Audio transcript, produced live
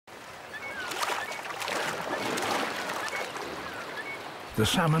The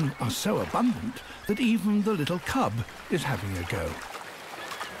salmon are so abundant that even the little cub is having a go.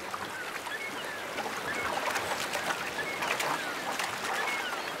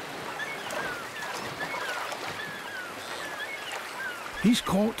 He's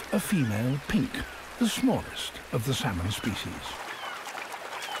caught a female pink, the smallest of the salmon species.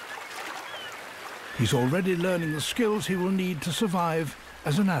 He's already learning the skills he will need to survive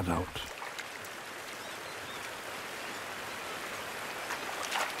as an adult.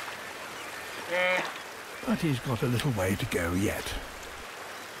 But he's got a little way to go yet.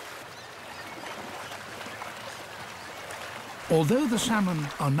 Although the salmon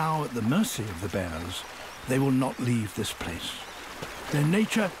are now at the mercy of the bears, they will not leave this place. Their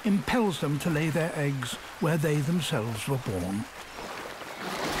nature impels them to lay their eggs where they themselves were born.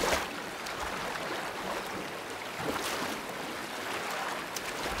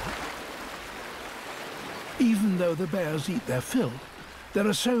 Even though the bears eat their fill, there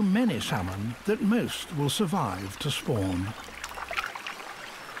are so many salmon that most will survive to spawn.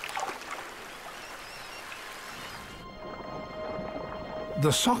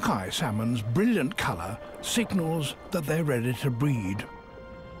 The sockeye salmon's brilliant colour signals that they're ready to breed.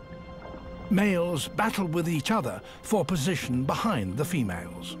 Males battle with each other for position behind the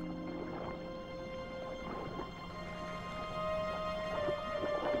females.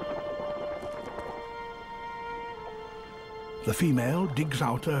 The female digs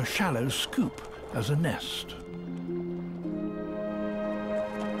out a shallow scoop as a nest.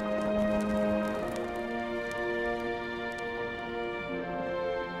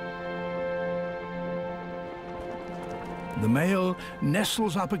 The male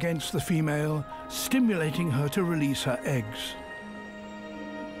nestles up against the female, stimulating her to release her eggs.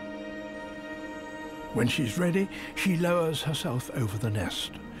 When she's ready, she lowers herself over the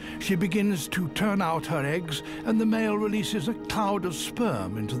nest. She begins to turn out her eggs, and the male releases a cloud of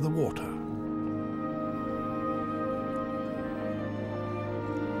sperm into the water.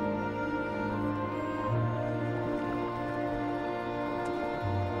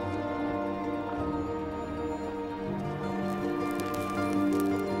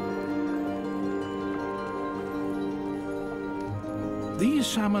 These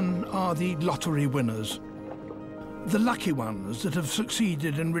salmon are the lottery winners, the lucky ones that have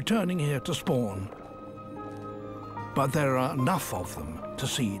succeeded in returning here to spawn. But there are enough of them to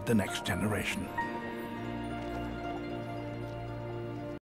seed the next generation.